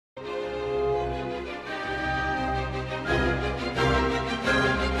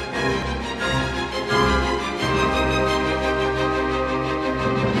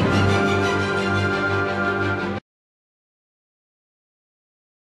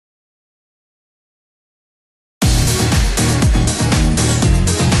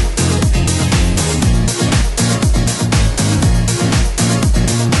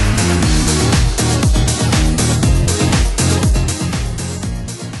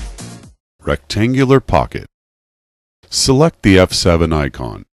Rectangular pocket. Select the F7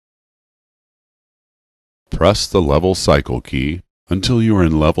 icon. Press the level cycle key until you are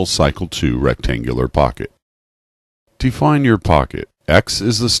in level cycle 2 rectangular pocket. Define your pocket. X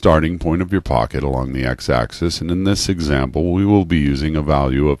is the starting point of your pocket along the x-axis, and in this example we will be using a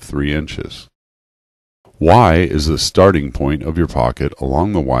value of 3 inches. Y is the starting point of your pocket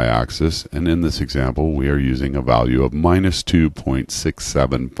along the y-axis, and in this example we are using a value of minus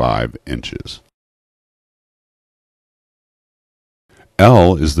 2.675 inches.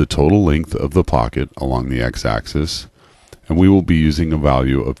 L is the total length of the pocket along the x-axis, and we will be using a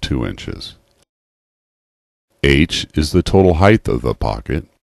value of 2 inches. H is the total height of the pocket,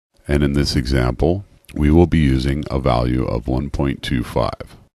 and in this example we will be using a value of 1.25.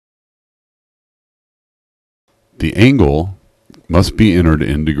 The angle must be entered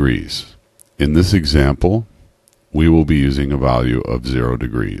in degrees. In this example, we will be using a value of 0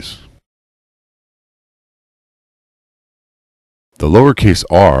 degrees. The lowercase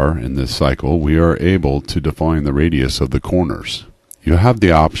r in this cycle, we are able to define the radius of the corners. You have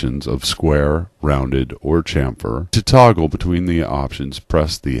the options of square, rounded, or chamfer. To toggle between the options,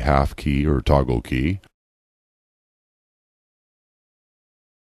 press the half key or toggle key.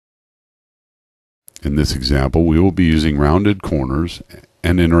 In this example, we will be using rounded corners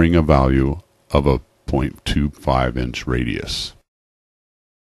and entering a value of a 0.25 inch radius.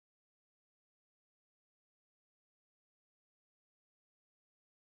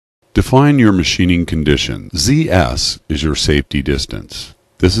 Define your machining condition. ZS is your safety distance.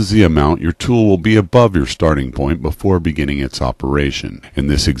 This is the amount your tool will be above your starting point before beginning its operation. In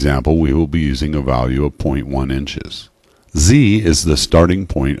this example, we will be using a value of 0.1 inches. Z is the starting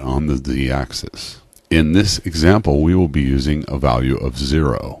point on the Z-axis. In this example, we will be using a value of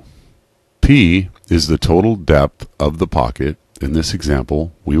 0. P is the total depth of the pocket. In this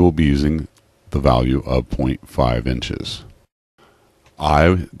example, we will be using the value of 0.5 inches.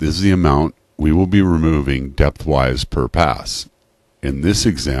 I is the amount we will be removing depth-wise per pass. In this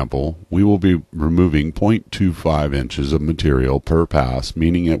example, we will be removing 0.25 inches of material per pass,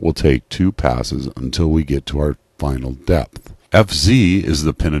 meaning it will take 2 passes until we get to our final depth. FZ is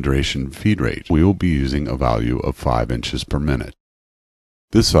the penetration feed rate. We will be using a value of 5 inches per minute.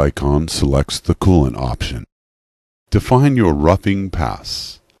 This icon selects the coolant option. Define your roughing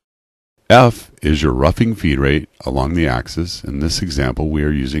pass. F is your roughing feed rate along the axis. In this example, we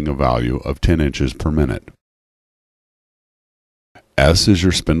are using a value of 10 inches per minute. S is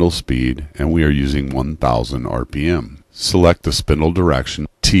your spindle speed, and we are using 1000 RPM. Select the spindle direction.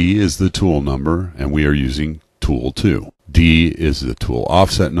 T is the tool number, and we are using tool 2. D is the tool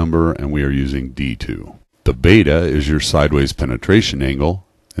offset number, and we are using D2. The beta is your sideways penetration angle.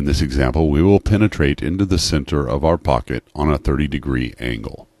 In this example, we will penetrate into the center of our pocket on a 30-degree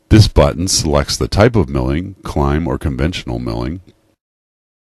angle. This button selects the type of milling, KLIM or conventional milling.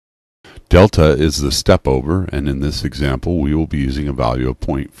 Delta is the step over, and in this example, we will be using a value of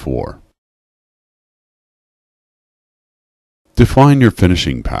 0.4. Define your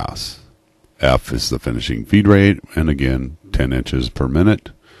finishing pass. F is the finishing feed rate, and again 10 inches per minute.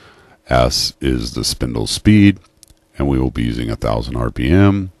 S is the spindle speed, and we will be using 1000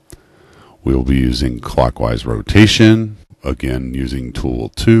 RPM. We will be using clockwise rotation, again using tool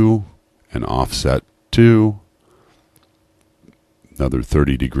 2 and offset 2. Another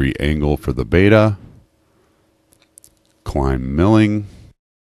 30-degree angle for the beta. KLIM milling.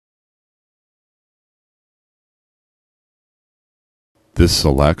 This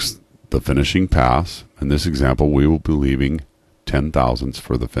selects the finishing pass. In this example, we will be leaving 10 thousandths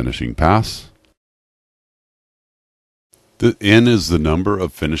for the finishing pass. The N is the number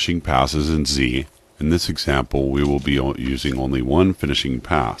of finishing passes in Z. In this example, we will be using only one finishing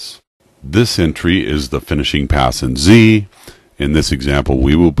pass. This entry is the finishing pass in Z. In this example,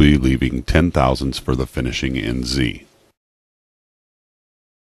 we will be leaving 10 thousandths for the finishing in Z.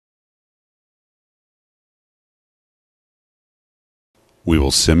 We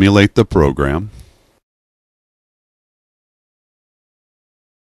will simulate the program.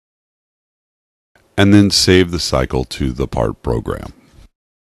 And then save the cycle to the part program.